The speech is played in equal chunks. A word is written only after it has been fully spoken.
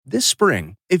This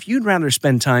spring, if you'd rather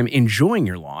spend time enjoying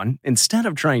your lawn instead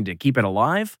of trying to keep it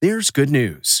alive, there's good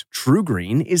news.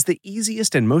 TruGreen is the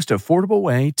easiest and most affordable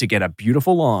way to get a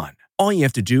beautiful lawn. All you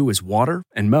have to do is water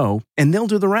and mow, and they'll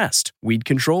do the rest. Weed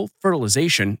control,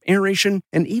 fertilization, aeration,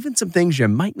 and even some things you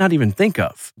might not even think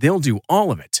of. They'll do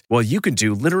all of it, while you can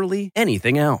do literally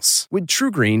anything else. With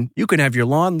TruGreen, you can have your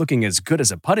lawn looking as good as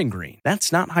a putting green.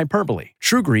 That's not hyperbole.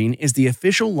 TruGreen is the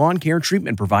official lawn care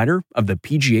treatment provider of the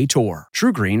PGA Tour.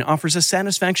 TruGreen offers a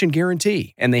satisfaction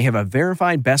guarantee, and they have a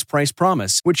verified best price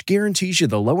promise, which guarantees you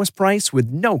the lowest price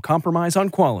with no compromise on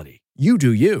quality. You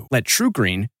do you. Let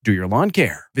TruGreen do your lawn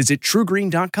care. Visit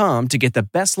TruGreen.com to get the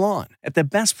best lawn at the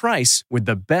best price with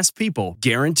the best people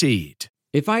guaranteed.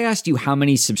 If I asked you how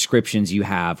many subscriptions you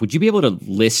have, would you be able to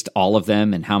list all of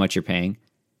them and how much you're paying?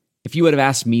 If you would have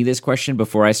asked me this question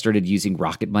before I started using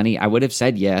Rocket Money, I would have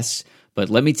said yes. But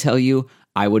let me tell you,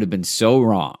 I would have been so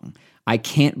wrong. I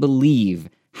can't believe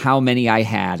how many I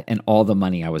had and all the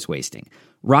money I was wasting.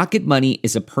 Rocket Money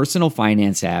is a personal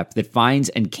finance app that finds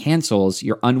and cancels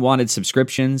your unwanted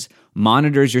subscriptions,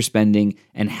 monitors your spending,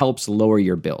 and helps lower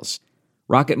your bills.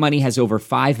 Rocket Money has over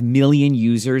 5 million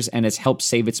users and has helped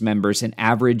save its members an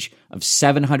average of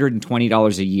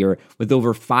 $720 a year with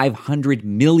over 500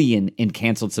 million in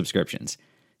canceled subscriptions.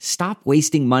 Stop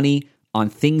wasting money on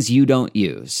things you don't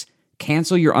use.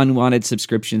 Cancel your unwanted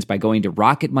subscriptions by going to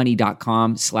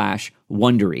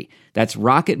rocketmoney.com/Wondery. That's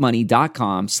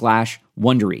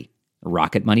rocketmoney.com/Wondery.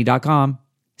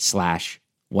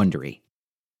 rocketmoney.com/Wondery.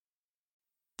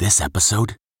 This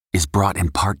episode is brought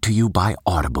in part to you by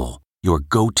Audible, your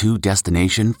go-to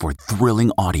destination for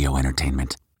thrilling audio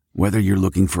entertainment. Whether you're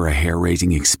looking for a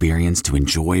hair-raising experience to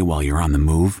enjoy while you're on the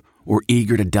move or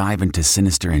eager to dive into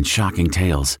sinister and shocking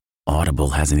tales, Audible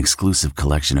has an exclusive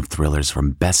collection of thrillers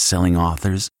from best-selling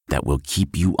authors that will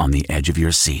keep you on the edge of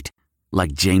your seat.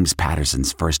 Like James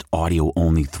Patterson's first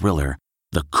audio-only thriller,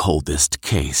 The Coldest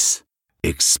Case.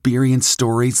 Experience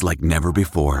stories like never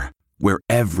before, where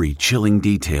every chilling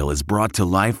detail is brought to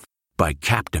life by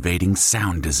captivating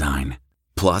sound design.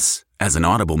 Plus, as an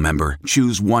Audible member,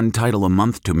 choose one title a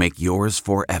month to make yours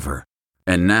forever.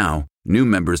 And now, new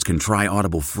members can try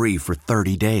Audible free for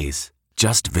 30 days.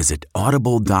 Just visit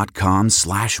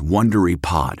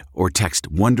audible.com/WonderyPod or text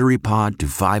WonderyPod to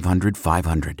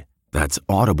 500-500. That's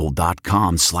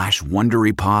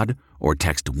audible.com/WonderyPod or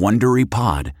text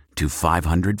WonderyPod to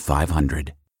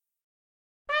 500-500.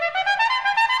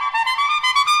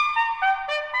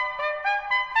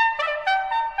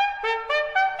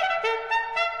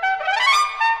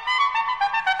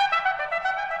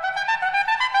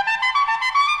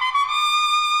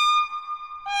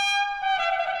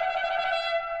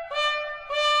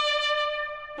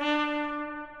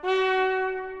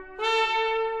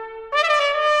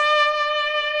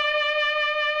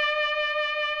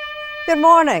 Good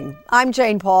morning. I'm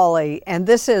Jane Pauley, and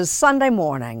this is Sunday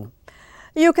Morning.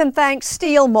 You can thank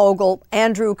steel mogul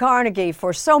Andrew Carnegie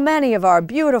for so many of our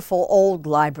beautiful old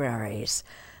libraries.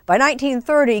 By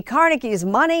 1930, Carnegie's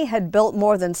money had built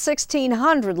more than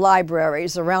 1,600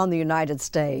 libraries around the United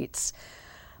States.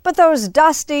 But those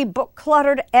dusty,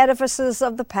 book-cluttered edifices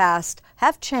of the past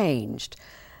have changed.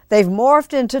 They've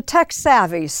morphed into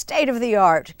tech-savvy,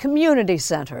 state-of-the-art community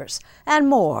centers and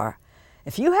more.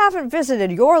 If you haven't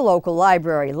visited your local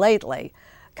library lately,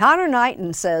 Connor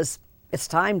Knighton says it's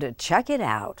time to check it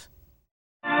out.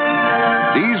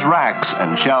 These racks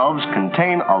and shelves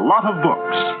contain a lot of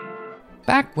books.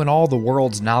 Back when all the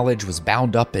world's knowledge was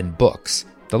bound up in books,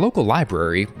 the local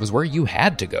library was where you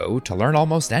had to go to learn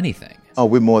almost anything. Oh,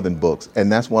 we're more than books.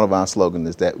 And that's one of our slogans,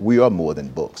 is that we are more than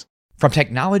books. From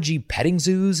technology petting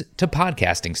zoos to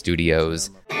podcasting studios,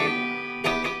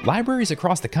 libraries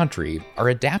across the country are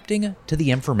adapting to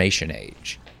the information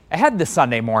age. Ahead this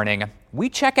Sunday morning, we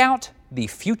check out the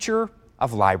future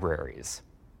of libraries.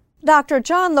 Dr.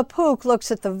 John LaPook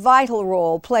looks at the vital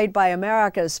role played by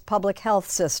America's public health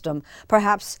system,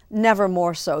 perhaps never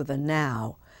more so than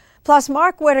now. Plus,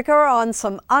 Mark Whitaker on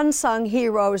some unsung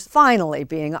heroes finally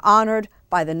being honored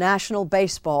by the National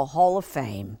Baseball Hall of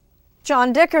Fame.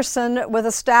 John Dickerson with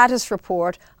a status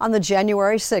report on the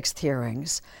January 6th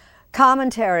hearings.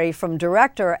 Commentary from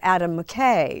director Adam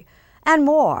McKay, and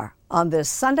more on this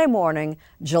Sunday morning,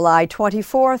 July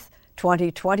 24th,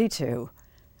 2022.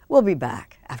 We'll be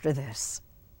back after this.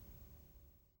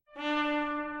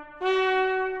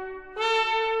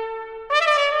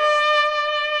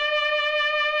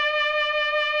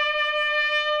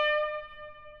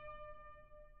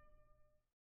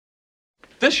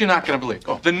 This you're not going to believe.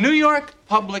 The New York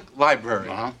Public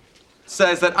Library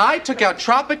says that I took out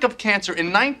Tropic of Cancer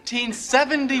in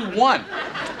 1971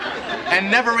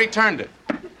 and never returned it.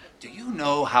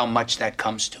 know how much that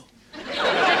comes to?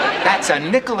 That's a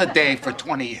nickel a day for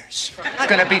 20 years. It's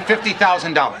gonna be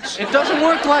 $50,000. It doesn't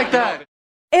work like that.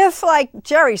 If, like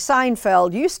Jerry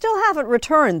Seinfeld, you still haven't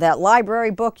returned that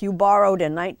library book you borrowed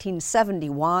in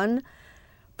 1971,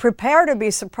 prepare to be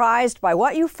surprised by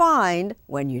what you find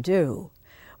when you do.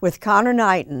 With Connor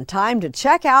Knighton, time to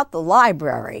check out the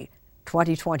library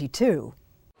 2022.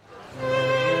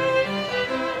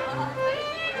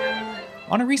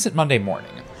 On a recent Monday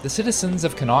morning, the citizens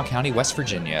of Kanawha County, West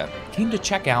Virginia, came to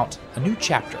check out a new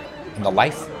chapter in the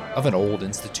life of an old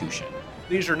institution.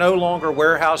 These are no longer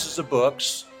warehouses of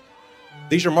books.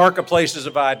 These are marketplaces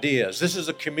of ideas. This is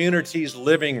a community's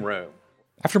living room.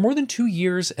 After more than 2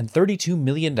 years and $32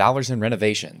 million in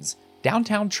renovations,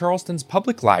 downtown Charleston's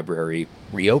public library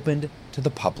reopened to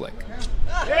the public.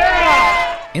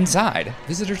 Yeah! Inside,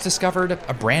 visitors discovered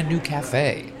a brand new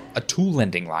cafe, a tool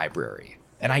lending library,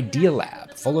 an idea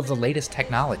lab full of the latest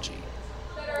technology.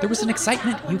 There was an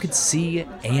excitement you could see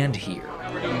and hear,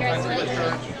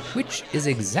 which is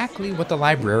exactly what the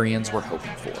librarians were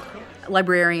hoping for.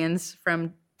 Librarians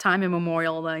from time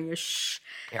immemorial,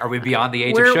 Are we beyond the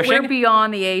age of shushing? We're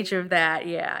beyond the age of that,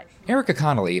 yeah. Erica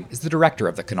Connolly is the director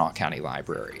of the Kanawha County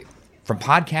Library. From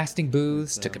podcasting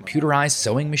booths to computerized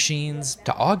sewing machines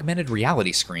to augmented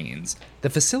reality screens, the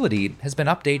facility has been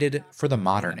updated for the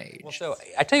modern age. Well, so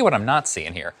I tell you what I'm not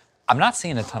seeing here. I'm not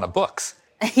seeing a ton of books.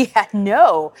 Yeah,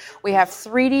 no. We have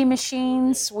 3D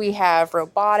machines, we have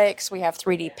robotics, we have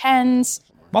 3D pens.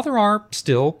 While there are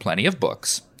still plenty of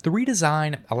books, the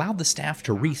redesign allowed the staff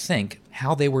to rethink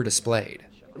how they were displayed.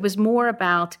 It was more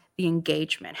about the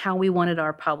engagement, how we wanted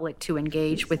our public to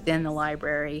engage within the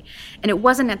library. And it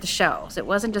wasn't at the shelves. It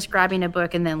wasn't just grabbing a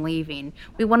book and then leaving.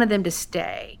 We wanted them to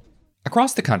stay.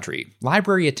 Across the country,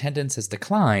 library attendance has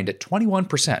declined at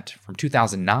 21% from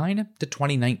 2009 to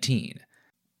 2019.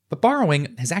 But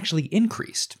borrowing has actually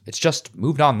increased. It's just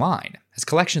moved online, as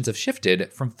collections have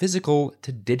shifted from physical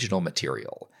to digital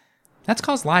material. That's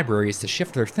caused libraries to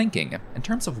shift their thinking in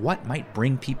terms of what might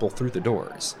bring people through the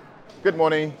doors. Good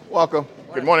morning, welcome.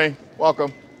 Good morning,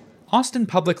 welcome. Austin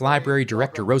Public Library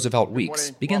Director Roosevelt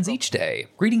Weeks begins each day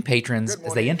greeting patrons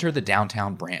as they enter the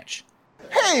downtown branch.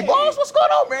 Hey, boss, what's going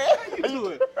on,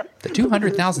 man? The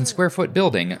 200,000 square foot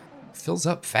building fills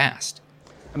up fast.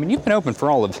 I mean, you've been open for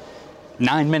all of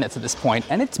 9 minutes at this point,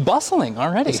 and it's bustling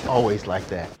already. It's always like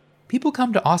that. People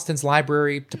come to Austin's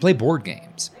library to play board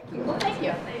games,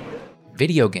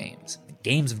 video games,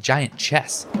 games of giant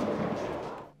chess.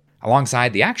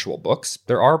 Alongside the actual books,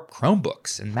 there are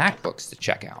Chromebooks and MacBooks to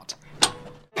check out.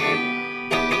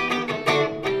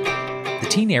 The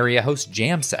teen area hosts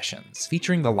jam sessions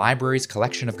featuring the library's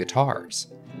collection of guitars.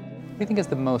 What do you think is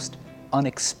the most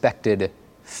unexpected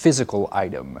physical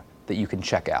item that you can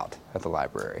check out at the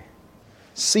library?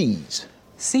 Seeds.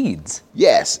 Seeds?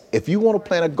 Yes, if you want to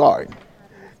plant a garden,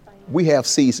 we have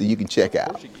seeds that you can check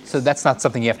out. So that's not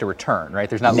something you have to return, right?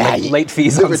 There's not late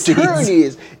fees on seeds. The return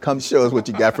is, come show us what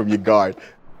you got from your garden.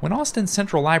 When Austin's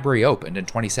Central Library opened in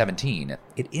 2017,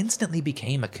 it instantly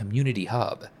became a community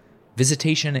hub.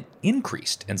 Visitation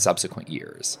increased in subsequent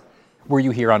years. Were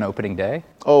you here on opening day?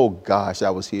 Oh gosh, I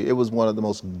was here. It was one of the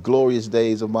most glorious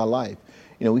days of my life.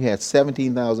 You know, we had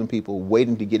 17,000 people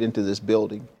waiting to get into this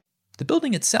building. The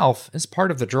building itself is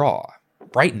part of the draw.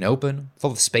 Bright and open,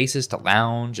 full of spaces to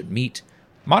lounge and meet,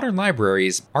 modern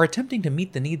libraries are attempting to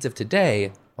meet the needs of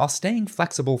today while staying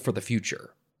flexible for the future.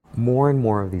 More and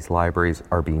more of these libraries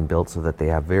are being built so that they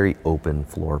have very open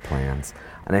floor plans.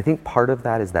 And I think part of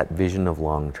that is that vision of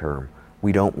long term.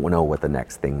 We don't know what the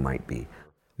next thing might be.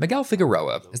 Miguel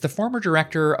Figueroa is the former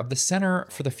director of the Center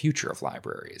for the Future of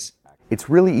Libraries. It's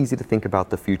really easy to think about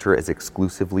the future as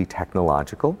exclusively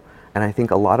technological, and I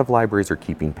think a lot of libraries are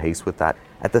keeping pace with that.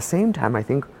 At the same time, I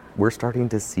think we're starting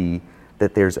to see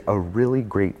that there's a really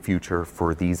great future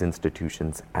for these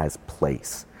institutions as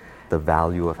place. The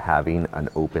value of having an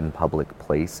open public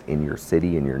place in your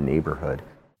city, in your neighborhood.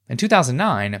 In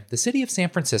 2009, the city of San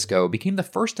Francisco became the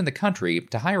first in the country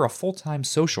to hire a full-time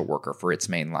social worker for its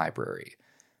main library.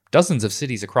 Dozens of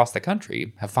cities across the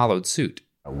country have followed suit.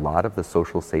 A lot of the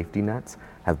social safety nets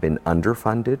have been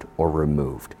underfunded or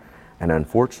removed. And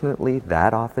unfortunately,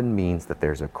 that often means that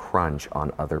there's a crunch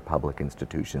on other public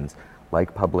institutions,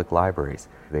 like public libraries.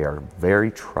 They are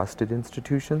very trusted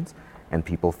institutions, and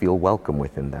people feel welcome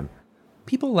within them.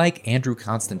 People like Andrew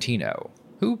Constantino,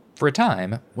 who, for a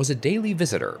time, was a daily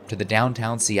visitor to the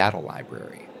downtown Seattle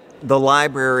library. The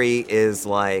library is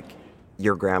like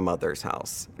your grandmother's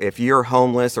house. If you're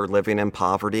homeless or living in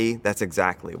poverty, that's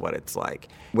exactly what it's like.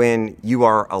 When you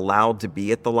are allowed to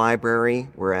be at the library,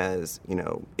 whereas,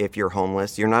 if you're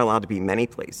homeless, you're not allowed to be many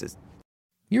places.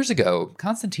 Years ago,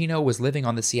 Constantino was living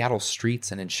on the Seattle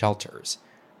streets and in shelters.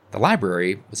 The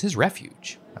library was his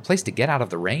refuge, a place to get out of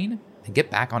the rain and get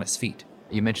back on his feet.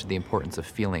 You mentioned the importance of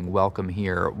feeling welcome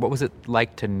here. What was it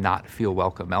like to not feel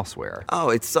welcome elsewhere? Oh,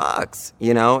 it sucks.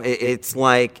 You know, it's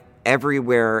like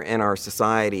everywhere in our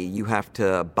society, you have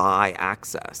to buy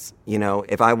access. You know,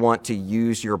 if I want to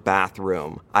use your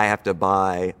bathroom, I have to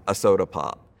buy a soda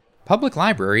pop. Public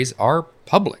libraries are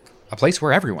public, a place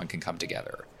where everyone can come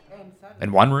together.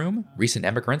 In one room, recent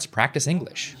immigrants practice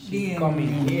English. In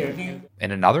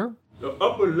another, the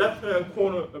upper left-hand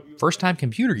corner of your first-time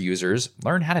computer users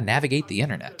learn how to navigate the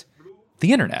internet.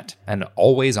 The internet, an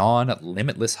always-on,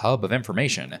 limitless hub of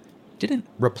information, didn't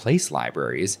replace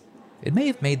libraries. It may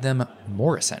have made them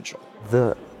more essential.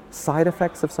 The side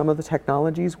effects of some of the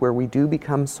technologies where we do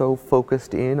become so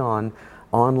focused in on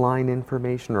online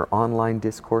information or online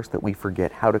discourse that we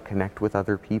forget how to connect with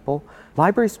other people.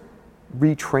 Libraries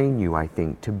retrain you, I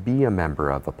think, to be a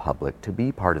member of a public, to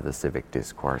be part of the civic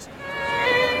discourse.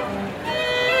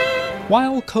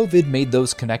 While COVID made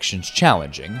those connections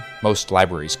challenging, most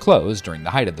libraries closed during the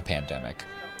height of the pandemic,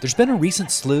 there's been a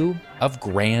recent slew of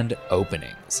grand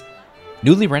openings.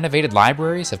 Newly renovated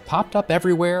libraries have popped up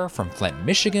everywhere from Flint,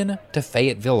 Michigan to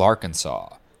Fayetteville,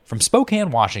 Arkansas, from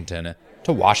Spokane, Washington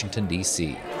to Washington,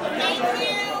 D.C.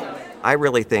 I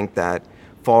really think that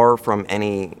far from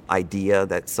any idea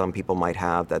that some people might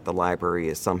have that the library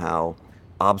is somehow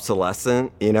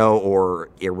obsolescent, or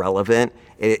irrelevant,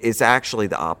 it's actually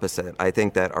the opposite. I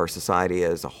think that our society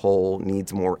as a whole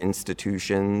needs more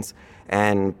institutions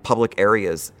and public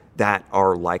areas that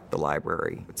are like the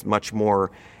library. It's much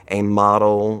more a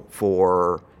model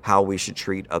for how we should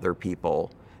treat other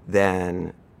people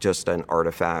than just an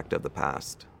artifact of the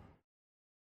past.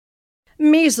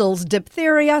 Measles,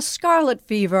 diphtheria, scarlet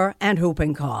fever, and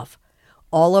whooping cough.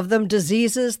 All of them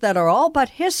diseases that are all but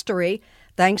history,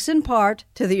 thanks in part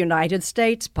to the United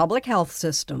States public health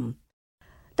system.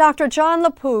 Dr. John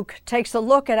LaPook takes a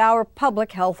look at our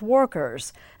public health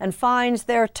workers and finds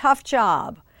their tough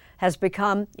job has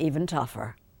become even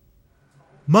tougher.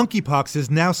 Monkeypox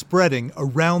is now spreading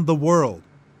around the world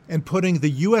and putting the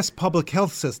U.S. public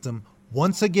health system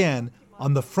once again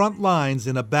on the front lines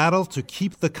in a battle to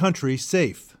keep the country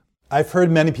safe. I've heard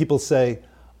many people say,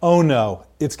 oh no,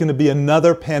 it's going to be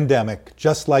another pandemic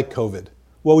just like COVID.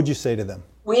 What would you say to them?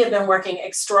 We have been working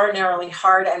extraordinarily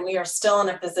hard, and we are still in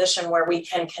a position where we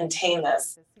can contain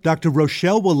this. Dr.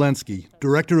 Rochelle Walensky,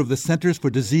 director of the Centers for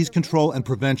Disease Control and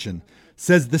Prevention,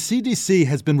 says the CDC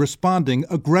has been responding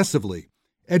aggressively,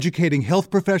 educating health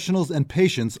professionals and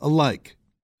patients alike.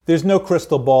 There's no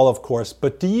crystal ball, of course,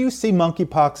 but do you see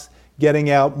monkeypox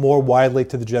getting out more widely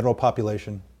to the general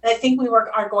population? I think we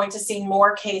are going to see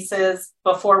more cases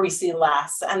before we see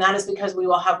less. And that is because we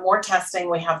will have more testing.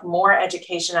 We have more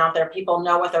education out there. People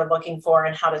know what they're looking for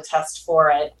and how to test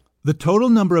for it. The total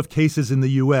number of cases in the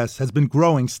U.S. has been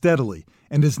growing steadily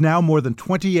and is now more than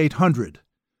 2,800.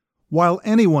 While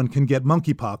anyone can get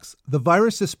monkeypox, the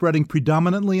virus is spreading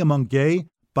predominantly among gay,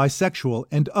 bisexual,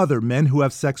 and other men who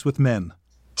have sex with men.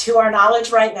 To our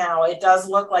knowledge right now, it does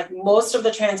look like most of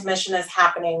the transmission is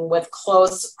happening with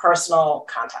close personal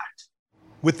contact.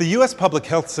 With the U.S. public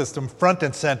health system front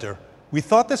and center, we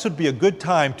thought this would be a good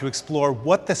time to explore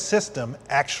what the system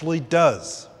actually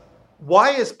does.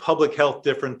 Why is public health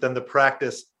different than the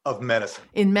practice of medicine?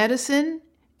 In medicine,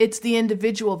 it's the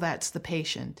individual that's the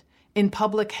patient. In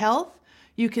public health,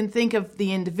 you can think of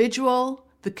the individual,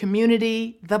 the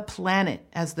community, the planet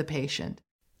as the patient.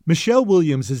 Michelle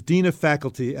Williams is Dean of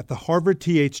Faculty at the Harvard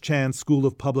T.H. Chan School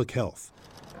of Public Health.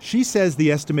 She says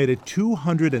the estimated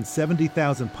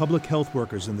 270,000 public health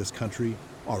workers in this country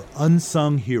are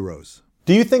unsung heroes.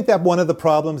 Do you think that one of the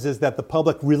problems is that the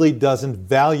public really doesn't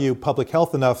value public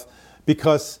health enough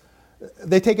because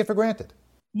they take it for granted?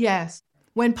 Yes.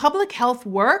 When public health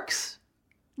works,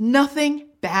 nothing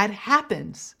bad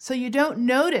happens. So you don't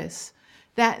notice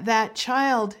that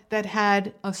child that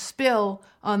had a spill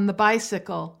on the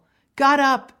bicycle got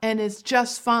up and is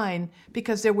just fine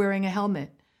because they're wearing a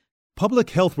helmet. Public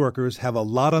health workers have a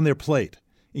lot on their plate,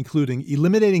 including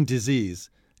eliminating disease,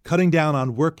 cutting down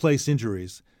on workplace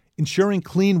injuries, ensuring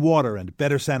clean water and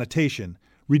better sanitation,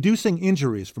 reducing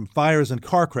injuries from fires and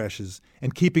car crashes,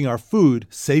 and keeping our food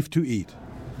safe to eat.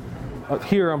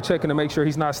 Here I'm checking to make sure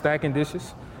he's not stacking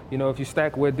dishes. If you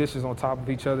stack wet dishes on top of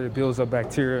each other, it builds up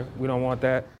bacteria. We don't want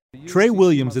that. Trey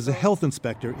Williams is a health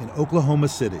inspector in Oklahoma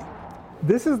City.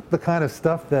 This is the kind of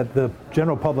stuff that the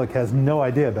general public has no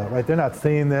idea about, right? They're not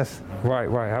seeing this. Right,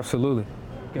 absolutely.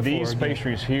 These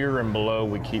pastries here and below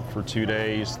we keep for 2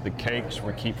 days. The cakes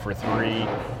we keep for 3.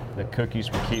 The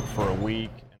cookies we keep for a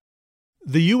week.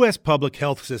 The U.S. public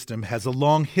health system has a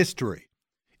long history.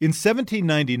 In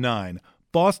 1799,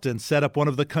 Boston set up one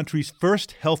of the country's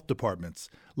first health departments,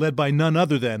 led by none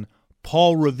other than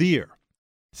Paul Revere.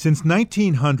 Since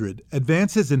 1900,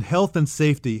 advances in health and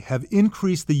safety have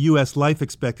increased the U.S. life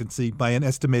expectancy by an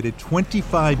estimated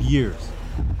 25 years.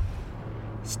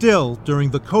 Still,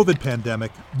 during the COVID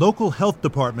pandemic, local health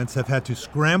departments have had to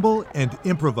scramble and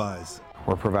improvise.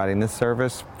 We're providing this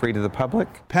service free to the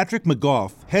public. Patrick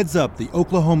McGough heads up the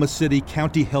Oklahoma City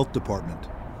County Health Department.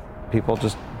 People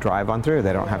just drive on through.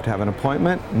 They don't have to have an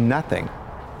appointment, nothing.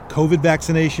 COVID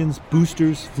vaccinations,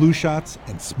 boosters, flu shots,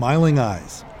 and smiling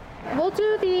eyes. We'll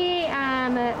do the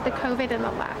COVID in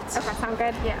the left. Okay, sound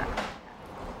good? Yeah.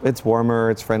 It's warmer,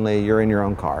 it's friendly, you're in your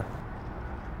own car.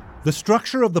 The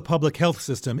structure of the public health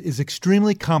system is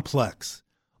extremely complex.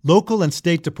 Local and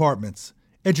state departments,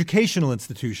 educational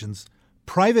institutions,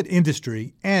 private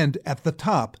industry, and, at the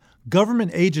top,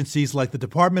 government agencies like the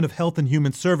Department of Health and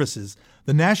Human Services,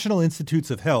 the National Institutes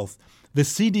of Health, the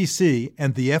CDC,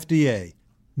 and the FDA.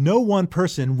 No one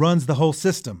person runs the whole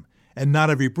system, and not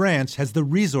every branch has the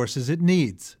resources it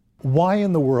needs. Why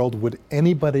in the world would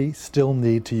anybody still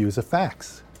need to use a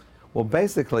fax? Well,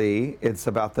 basically, it's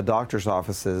about the doctor's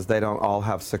offices. They don't all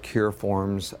have secure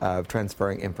forms of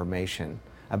transferring information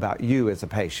about you as a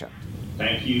patient.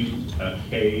 Thank you,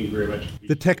 Kay, very much.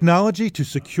 The technology to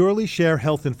securely share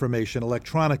health information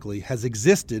electronically has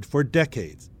existed for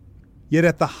decades. Yet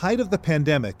at the height of the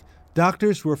pandemic,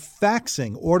 doctors were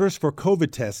faxing orders for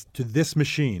COVID tests to this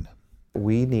machine.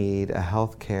 We need a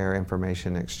healthcare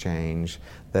information exchange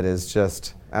that is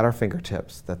just at our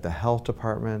fingertips, that the health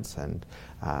departments and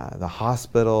the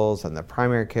hospitals and the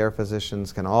primary care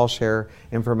physicians can all share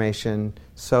information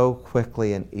so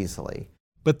quickly and easily.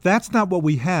 But that's not what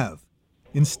we have.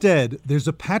 Instead, there's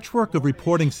a patchwork of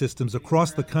reporting systems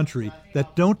across the country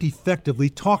that don't effectively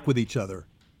talk with each other,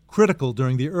 critical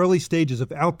during the early stages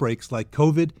of outbreaks like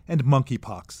COVID and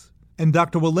monkeypox. And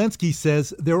Dr. Walensky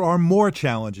says there are more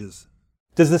challenges.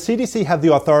 Does the CDC have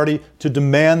the authority to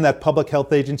demand that public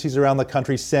health agencies around the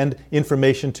country send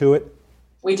information to it?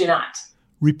 We do not.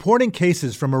 Reporting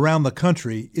cases from around the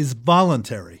country is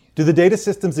voluntary. Do the data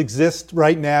systems exist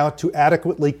right now to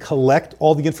adequately collect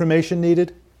all the information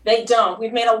needed? They don't.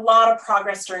 We've made a lot of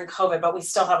progress during COVID, but we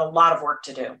still have a lot of work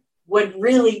to do. Would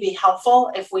really be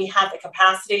helpful if we had the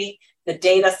capacity, the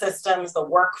data systems, the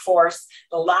workforce,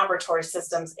 the laboratory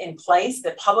systems in place,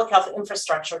 the public health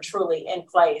infrastructure truly in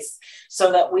place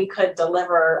so that we could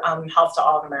deliver health to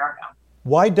all of America.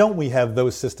 Why don't we have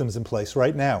those systems in place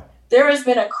right now? There has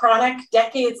been a chronic,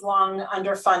 decades-long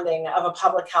underfunding of a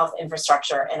public health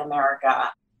infrastructure in America.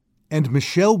 And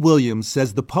Michelle Williams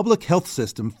says the public health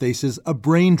system faces a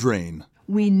brain drain.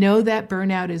 We know that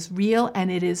burnout is real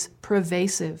and it is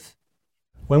pervasive.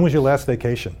 When was your last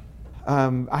vacation?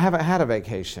 I haven't had a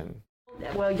vacation.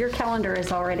 Well, your calendar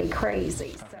is already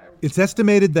crazy. So. It's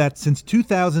estimated that since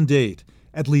 2008,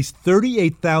 at least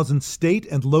 38,000 state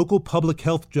and local public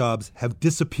health jobs have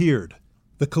disappeared.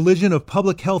 The collision of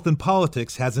public health and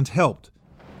politics hasn't helped.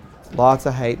 Lots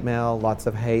of hate mail, lots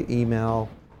of hate email.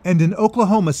 And in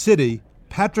Oklahoma City,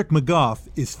 Patrick McGough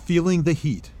is feeling the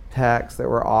heat. Texts that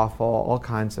were awful, all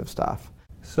kinds of stuff.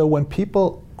 So when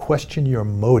people question your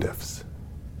motives,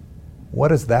 what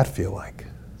does that feel like?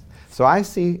 So I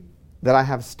see that I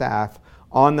have staff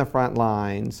on the front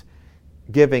lines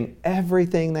giving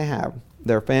everything they have,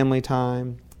 their family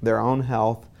time, their own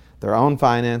health, their own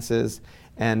finances,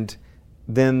 and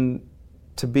then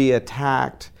to be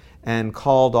attacked and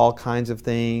called all kinds of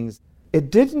things. It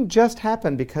didn't just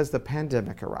happen because the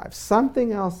pandemic arrived.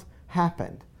 Something else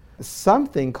happened.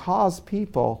 Something caused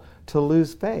people to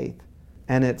lose faith,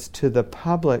 and it's to the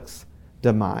public's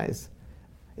demise.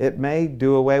 It may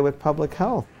do away with public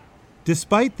health.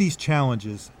 Despite these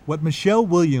challenges, what Michelle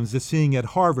Williams is seeing at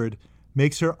Harvard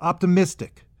makes her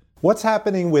optimistic. What's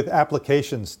happening with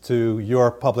applications to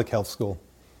your public health school?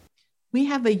 We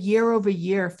have a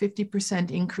year-over-year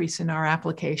 50% increase in our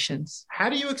applications. How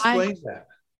do you explain that?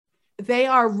 They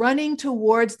are running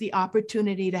towards the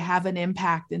opportunity to have an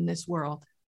impact in this world.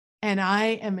 And I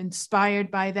am inspired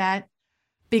by that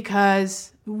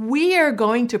because we are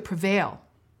going to prevail.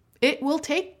 It will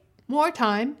take more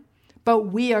time, but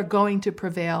we are going to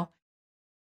prevail.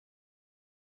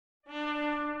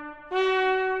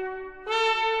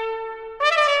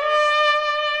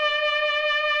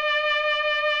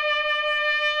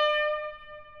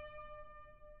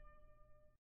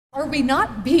 Are we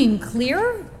not being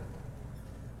clear?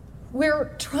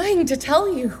 We're trying to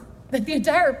tell you that the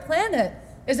entire planet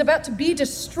is about to be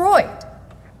destroyed.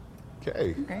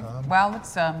 Okay. Well,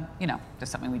 it's,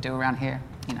 just something we do around here.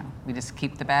 We just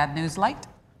keep the bad news light.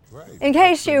 In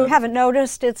case you haven't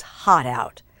noticed, it's hot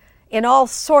out in all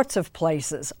sorts of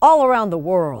places all around the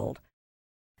world.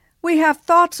 We have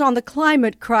thoughts on the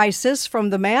climate crisis from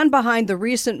the man behind the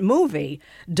recent movie,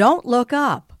 Don't Look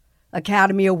Up,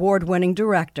 Academy Award-winning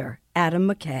director Adam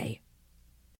McKay.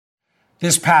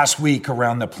 This past week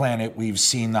around the planet, we've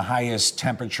seen the highest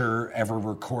temperature ever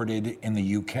recorded in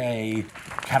the UK,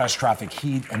 catastrophic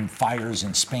heat and fires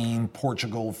in Spain,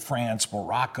 Portugal, France,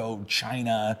 Morocco,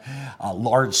 China,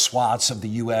 large swaths of the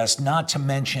US, not to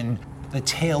mention the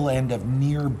tail end of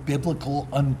near biblical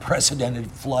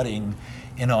unprecedented flooding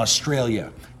in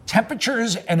Australia.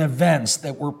 Temperatures and events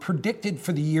that were predicted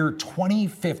for the year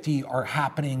 2050 are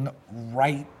happening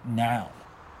right now,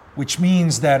 which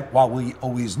means that while we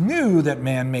always knew that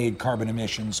man-made carbon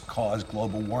emissions cause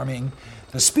global warming,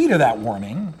 the speed of that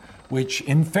warming, which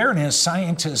in fairness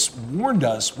scientists warned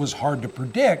us was hard to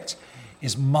predict,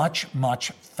 is much,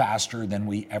 much faster than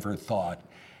we ever thought.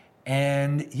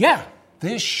 And yeah,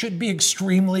 this should be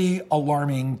extremely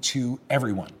alarming to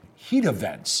everyone. Heat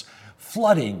events,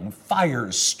 flooding,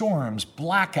 fires, storms,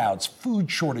 blackouts, food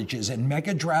shortages, and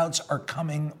mega droughts are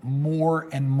coming more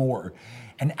and more.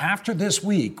 And after this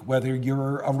week, whether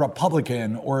you're a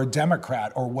Republican or a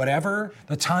Democrat or whatever,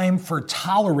 the time for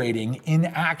tolerating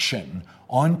inaction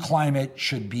on climate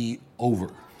should be over.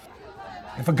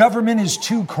 If a government is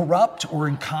too corrupt or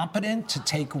incompetent to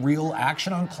take real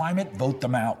action on climate, vote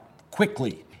them out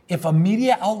quickly. If a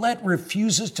media outlet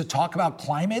refuses to talk about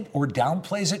climate or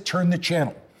downplays it, turn the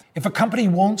channel. If a company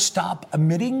won't stop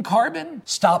emitting carbon,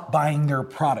 stop buying their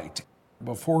product.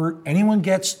 Before anyone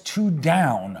gets too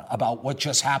down about what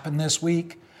just happened this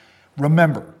week,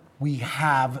 remember, we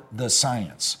have the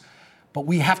science, but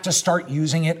we have to start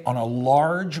using it on a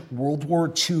large World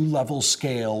War II level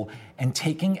scale and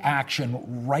taking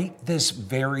action right this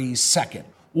very second.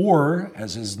 Or,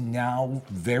 as is now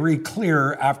very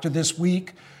clear after this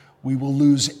week, we will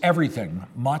lose everything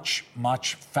much,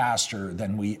 much faster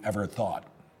than we ever thought.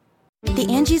 The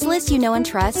Angie's List you know and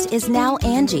trust is now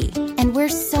Angie, and we're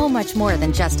so much more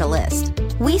than just a list.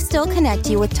 We still connect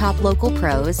you with top local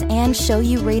pros and show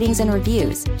you ratings and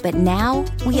reviews, but now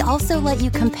we also let you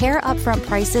compare upfront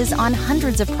prices on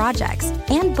hundreds of projects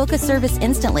and book a service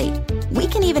instantly. We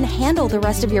can even handle the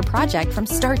rest of your project from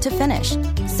start to finish.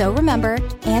 So remember,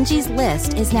 Angie's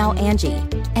List is now Angie,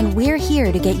 and we're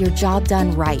here to get your job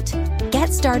done right.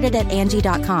 Get started at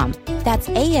Angie.com. That's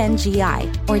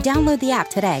ANGI, or download the app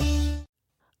today.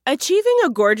 Achieving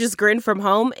a gorgeous grin from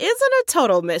home isn't a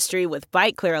total mystery with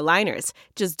Byte Clear aligners.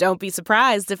 Just don't be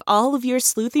surprised if all of your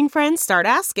sleuthing friends start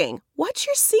asking, "What's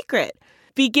your secret?"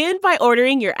 Begin by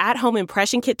ordering your at-home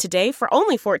impression kit today for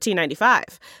only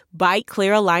 $14.95. Byte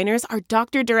Clear aligners are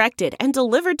doctor-directed and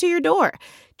delivered to your door.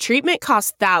 Treatment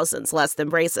costs thousands less than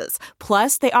braces.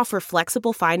 Plus, they offer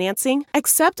flexible financing,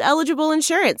 accept eligible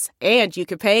insurance, and you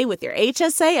can pay with your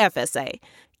HSA FSA.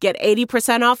 Get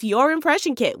 80% off your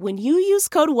impression kit when you use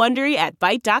code WONDERY at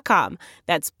Byte.com.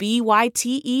 That's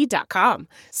BYTE.com.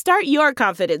 Start your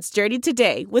confidence journey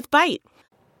today with Byte.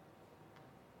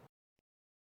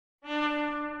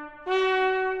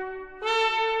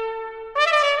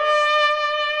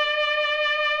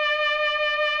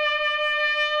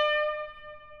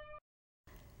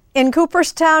 In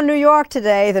Cooperstown, New York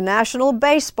today, the National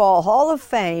Baseball Hall of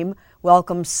Fame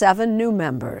welcomes 7 new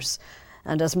members.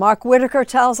 And as Mark Whitaker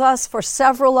tells us, for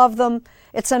several of them,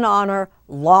 it's an honor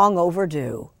long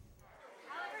overdue.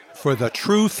 For the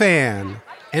true fan,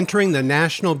 entering the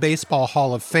National Baseball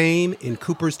Hall of Fame in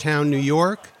Cooperstown, New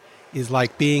York, is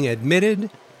like being admitted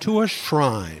to a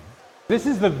shrine. This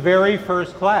is the very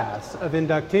first class of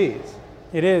inductees.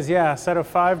 It is, yeah, a set of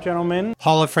 5 gentlemen.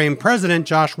 Hall of Fame President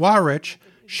Josh Warich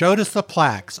showed us the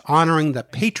plaques honoring the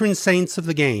patron saints of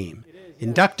the game,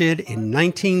 inducted in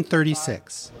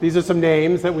 1936. These are some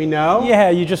names that we know. Yeah,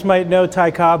 you just might know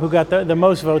Ty Cobb, who got the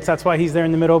most votes. That's why he's there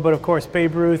in the middle. But of course,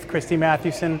 Babe Ruth, Christy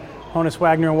Mathewson, Honus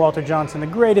Wagner, and Walter Johnson, the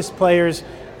greatest players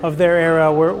of their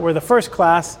era, were the first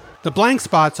class. The blank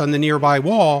spots on the nearby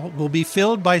wall will be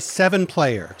filled by 7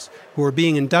 players who are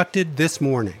being inducted this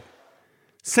morning.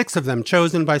 6 of them,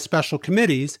 chosen by special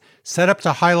committees, set up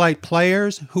to highlight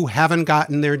players who haven't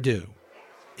gotten their due.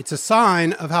 It's a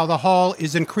sign of how the Hall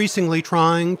is increasingly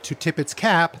trying to tip its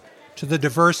cap to the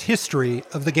diverse history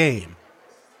of the game.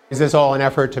 Is this all an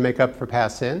effort to make up for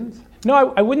past sins?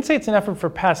 No, I wouldn't say it's an effort for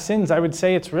past sins. I would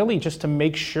say it's really just to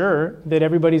make sure that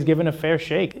everybody's given a fair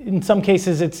shake. In some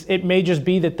cases, it may just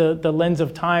be that the lens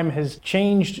of time has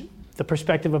changed the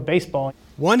perspective of baseball.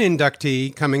 One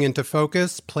inductee coming into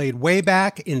focus played way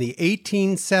back in the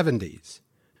 1870s.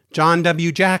 John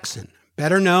W. Jackson,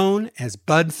 better known as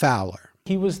Bud Fowler.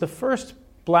 He was the first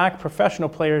black professional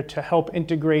player to help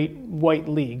integrate white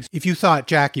leagues. If you thought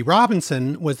Jackie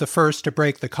Robinson was the first to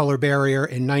break the color barrier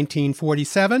in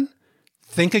 1947,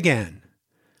 think again.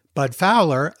 Bud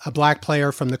Fowler, a black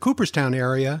player from the Cooperstown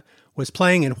area, was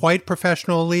playing in white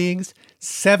professional leagues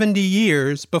 70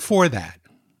 years before that.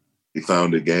 He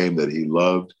found a game that he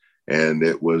loved, and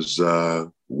it was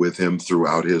with him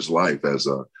throughout his life as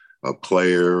a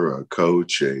player, a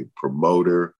coach, a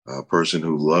promoter, a person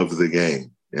who loved the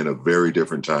game in a very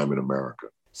different time in America.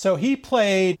 So he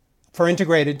played for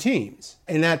integrated teams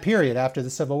in that period after the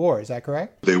Civil War, is that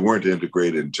correct? They weren't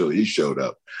integrated until he showed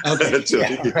up.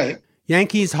 Okay, right.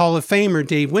 Yankees Hall of Famer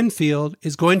Dave Winfield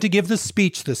is going to give the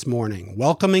speech this morning,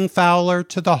 welcoming Fowler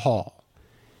to the Hall.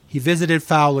 He visited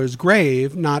Fowler's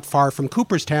grave not far from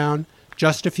Cooperstown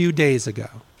just a few days ago.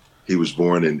 He was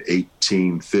born in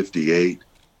 1858.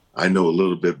 I know a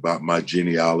little bit about my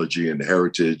genealogy and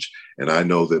heritage, and I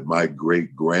know that my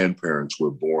great-grandparents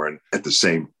were born at the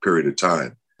same period of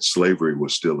time. Slavery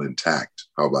was still intact.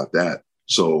 How about that?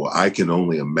 So I can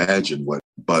only imagine what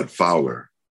Bud Fowler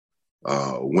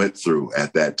went through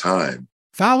at that time.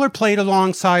 Fowler played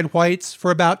alongside whites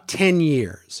for about 10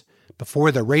 years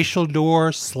before the racial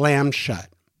door slammed shut.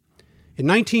 In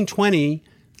 1920,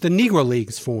 the Negro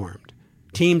Leagues formed,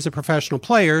 teams of professional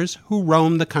players who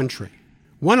roamed the country.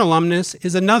 One alumnus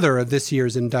is another of this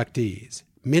year's inductees,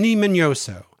 Minnie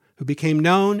Mignoso, who became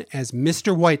known as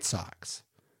Mr. White Sox.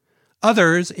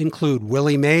 Others include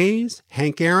Willie Mays,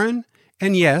 Hank Aaron,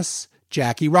 and yes,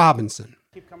 Jackie Robinson.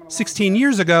 16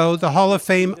 years ago, the Hall of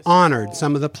Fame honored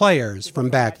some of the players from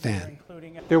back then.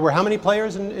 There were how many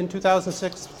players in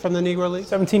 2006 from the Negro League?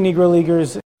 17 Negro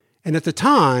Leaguers. And at the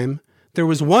time, there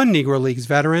was one Negro Leagues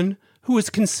veteran who was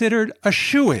considered a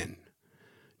shoo-in,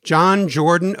 John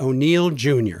Jordan O'Neill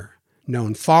Jr.,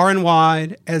 known far and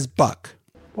wide as Buck.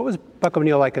 What was Buck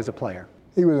O'Neill like as a player?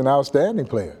 He was an outstanding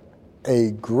player,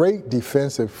 a great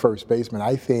defensive first baseman.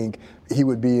 I think he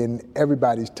would be in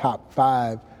everybody's top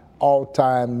 5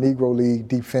 all-time Negro League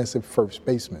defensive first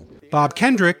baseman. Bob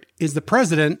Kendrick is the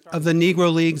president of the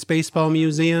Negro Leagues Baseball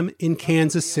Museum in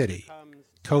Kansas City,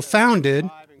 co-founded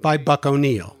by Buck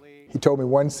O'Neill. He told me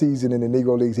one season in the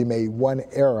Negro Leagues he made one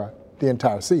error the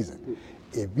entire season.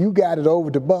 If you got it over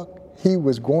to Buck, he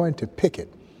was going to pick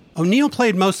it. O'Neill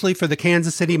played mostly for the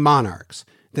Kansas City Monarchs,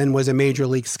 then was a Major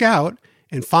League scout,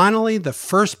 and finally the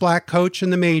first black coach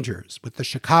in the majors with the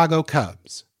Chicago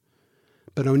Cubs.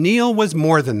 But O'Neill was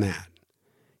more than that.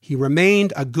 He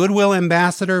remained a goodwill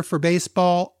ambassador for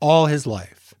baseball all his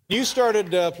life. You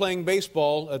started playing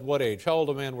baseball at what age? How old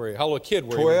a man were you? How old a kid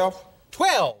were you? 12.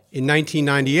 12? In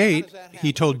 1998,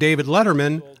 he told David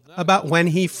Letterman about when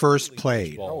he first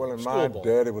played. Oh, well, my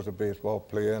daddy was a baseball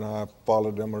player, and I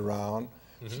followed them around,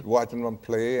 watching them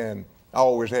play, and I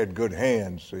always had good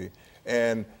hands, see.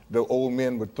 And the old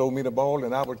men would throw me the ball,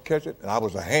 and I would catch it, and I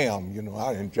was a ham,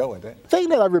 I enjoyed that. The thing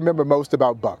that I remember most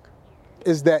about Buck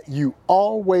is that you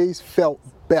always felt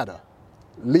better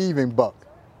leaving Buck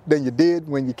than you did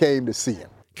when you came to see him.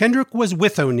 Kendrick was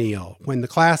with O'Neill when the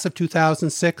class of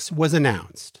 2006 was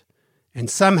announced, and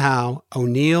somehow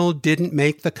O'Neill didn't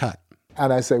make the cut.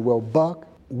 And I say, well, Buck,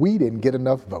 we didn't get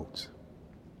enough votes.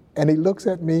 And he looks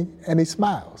at me and he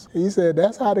smiles. He said,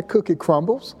 that's how the cookie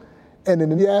crumbles. And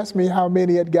then he asked me how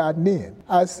many had gotten in.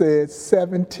 I said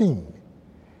 17.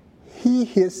 He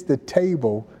hits the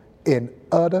table in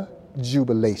utter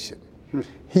jubilation.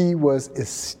 He was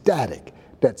ecstatic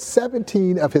that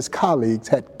 17 of his colleagues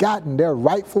had gotten their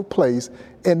rightful place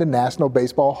in the National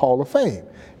Baseball Hall of Fame.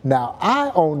 Now, I,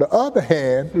 on the other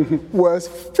hand, was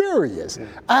furious.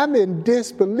 I'm in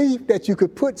disbelief that you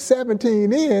could put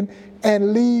 17 in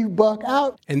and leave Buck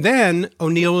out. And then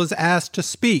O'Neill was asked to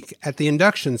speak at the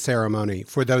induction ceremony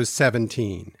for those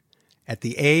 17 at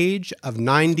the age of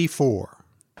 94.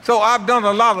 So I've done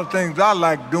a lot of things I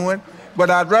like doing,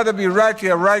 but I'd rather be right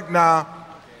here, right now,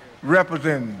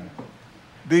 representing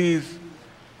these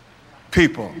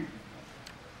people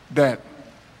that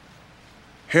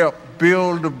help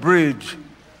build a bridge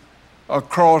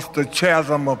across the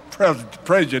chasm of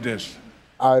prejudice.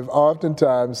 I've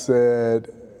oftentimes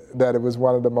said that it was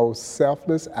one of the most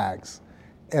selfless acts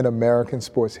in American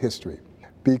sports history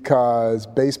because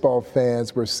baseball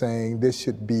fans were saying this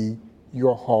should be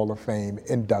your Hall of Fame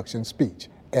induction speech.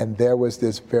 And there was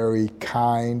this very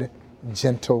kind,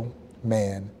 gentle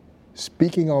man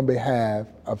speaking on behalf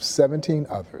of 17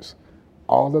 others,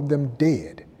 all of them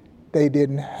dead. They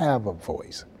didn't have a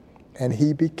voice, and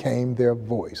he became their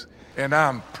voice. And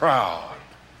I'm proud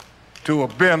to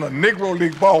have been a Negro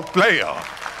League ball player.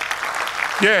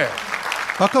 Yeah.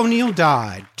 Buck O'Neill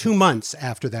died 2 months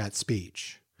after that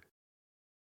speech.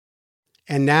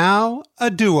 And now, a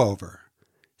do-over.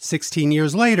 16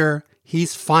 years later,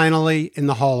 he's finally in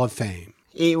the Hall of Fame.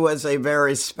 He was a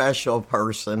very special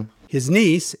person. His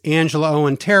niece, Angela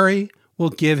Owen Terry,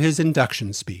 will give his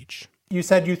induction speech. You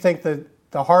said you think that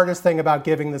the hardest thing about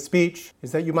giving the speech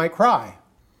is that you might cry.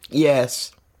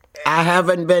 Yes. I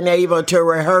haven't been able to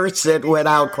rehearse it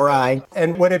without crying.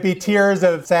 And would it be tears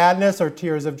of sadness or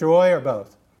tears of joy or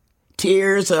both?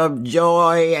 Tears of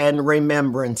joy and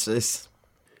remembrances.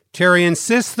 Terry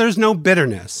insists there's no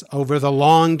bitterness over the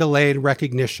long-delayed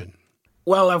recognition.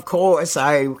 Well, of course,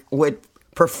 I would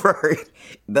prefer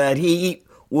that he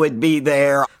would be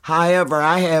there. However,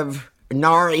 I have,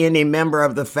 nor any member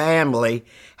of the family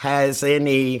has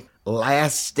any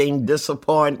lasting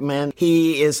disappointment.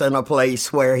 He is in a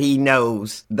place where he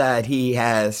knows that he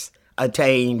has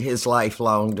attained his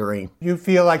lifelong dream. You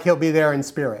feel like he'll be there in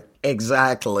spirit?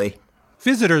 Exactly.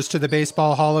 Visitors to the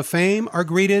Baseball Hall of Fame are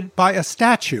greeted by a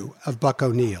statue of Buck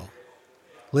O'Neil.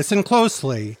 Listen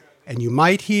closely, and you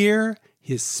might hear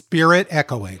his spirit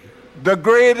echoing. The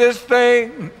greatest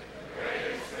thing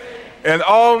in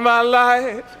all my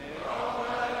life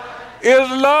is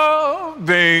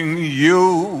loving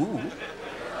you.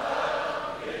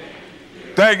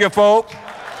 Thank you, folks.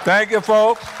 Thank you,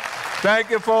 folks. Thank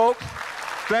you, folks.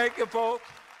 Thank you, folks.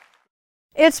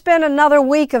 It's been another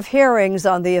week of hearings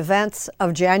on the events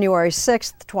of January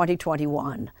 6th,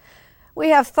 2021. We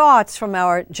have thoughts from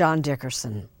our John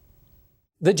Dickerson.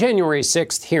 The January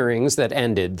 6th hearings that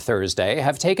ended Thursday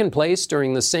have taken place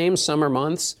during the same summer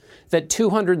months that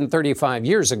 235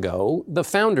 years ago, the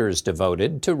founders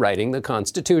devoted to writing the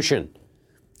Constitution.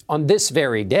 On this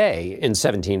very day, in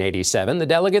 1787, the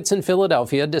delegates in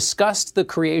Philadelphia discussed the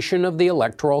creation of the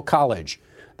Electoral College,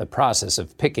 the process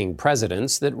of picking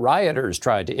presidents that rioters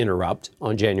tried to interrupt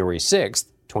on January 6,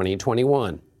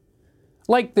 2021.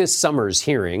 Like this summer's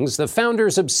hearings, the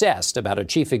founders obsessed about a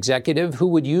chief executive who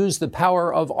would use the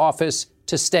power of office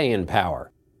to stay in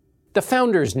power. The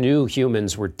founders knew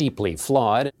humans were deeply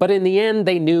flawed, but in the end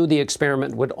they knew the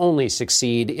experiment would only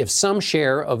succeed if some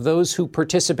share of those who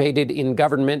participated in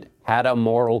government had a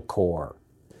moral core.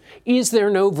 "Is there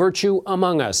no virtue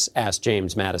among us?" asked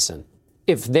James Madison.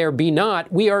 "If there be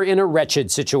not, we are in a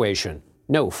wretched situation.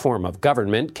 No form of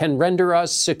government can render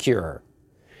us secure."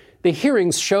 The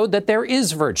hearings showed that there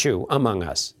is virtue among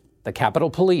us. The Capitol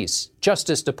Police,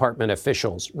 Justice Department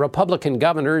officials, Republican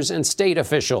governors and state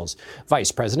officials,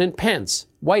 Vice President Pence,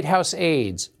 White House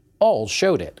aides, all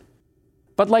showed it.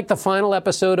 But like the final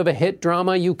episode of a hit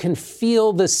drama, you can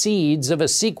feel the seeds of a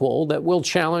sequel that will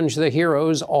challenge the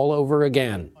heroes all over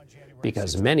again.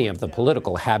 Because many of the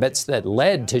political habits that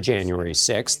led to January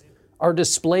 6th are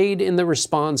displayed in the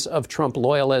response of Trump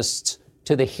loyalists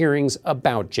to the hearings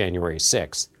about January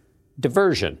 6th.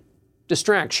 Diversion,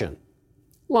 distraction,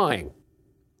 lying.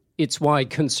 It's why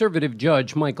conservative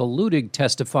Judge Michael Luttig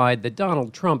testified that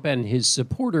Donald Trump and his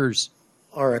supporters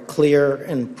are a clear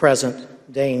and present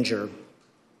danger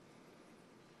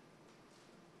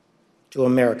to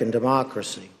American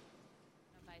democracy.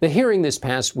 The hearing this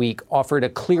past week offered a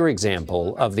clear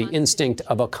example of the instinct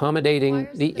of accommodating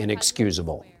the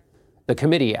inexcusable. The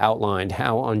committee outlined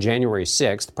how on January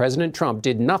 6th, President Trump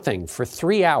did nothing for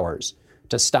 3 hours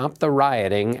to stop the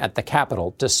rioting at the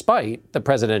Capitol, despite the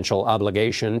presidential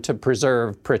obligation to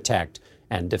preserve, protect,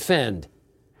 and defend.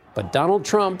 But Donald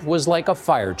Trump was like a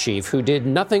fire chief who did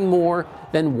nothing more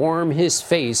than warm his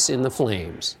face in the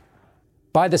flames.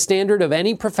 By the standard of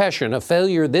any profession, a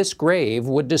failure this grave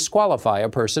would disqualify a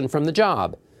person from the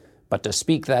job. But to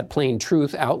speak that plain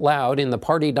truth out loud in the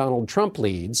party Donald Trump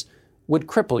leads would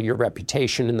cripple your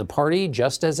reputation in the party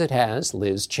just as it has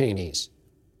Liz Cheney's.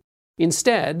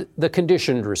 Instead, the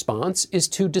conditioned response is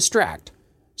to distract.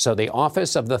 So the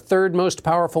office of the third most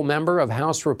powerful member of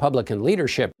House Republican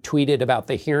leadership tweeted about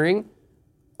the hearing,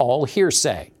 "All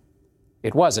hearsay."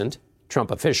 It wasn't.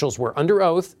 Trump officials were under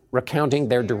oath, recounting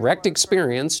their direct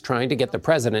experience trying to get the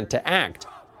president to act.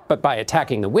 But by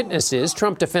attacking the witnesses,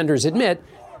 Trump defenders admit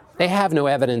they have no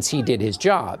evidence he did his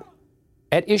job.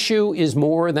 At issue is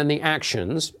more than the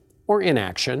actions or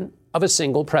inaction of a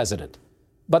single president,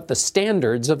 but the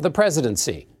standards of the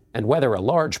presidency and whether a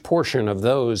large portion of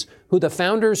those who the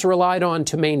founders relied on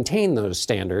to maintain those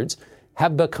standards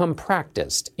have become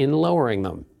practiced in lowering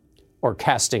them or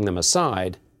casting them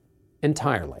aside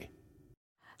entirely.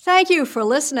 Thank you for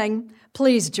listening.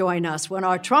 Please join us when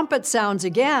our trumpet sounds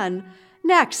again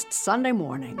next Sunday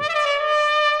morning.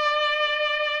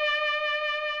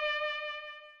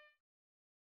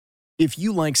 If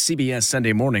you like CBS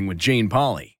Sunday Morning with Jane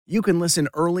Pauley, you can listen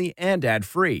early and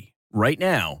ad-free right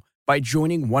now by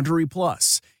joining Wondery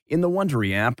Plus in the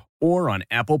Wondery app or on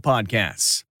Apple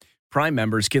Podcasts. Prime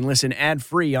members can listen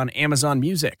ad-free on Amazon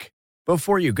Music.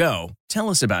 Before you go, tell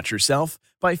us about yourself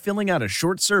by filling out a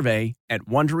short survey at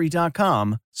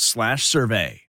Wondery.com/survey.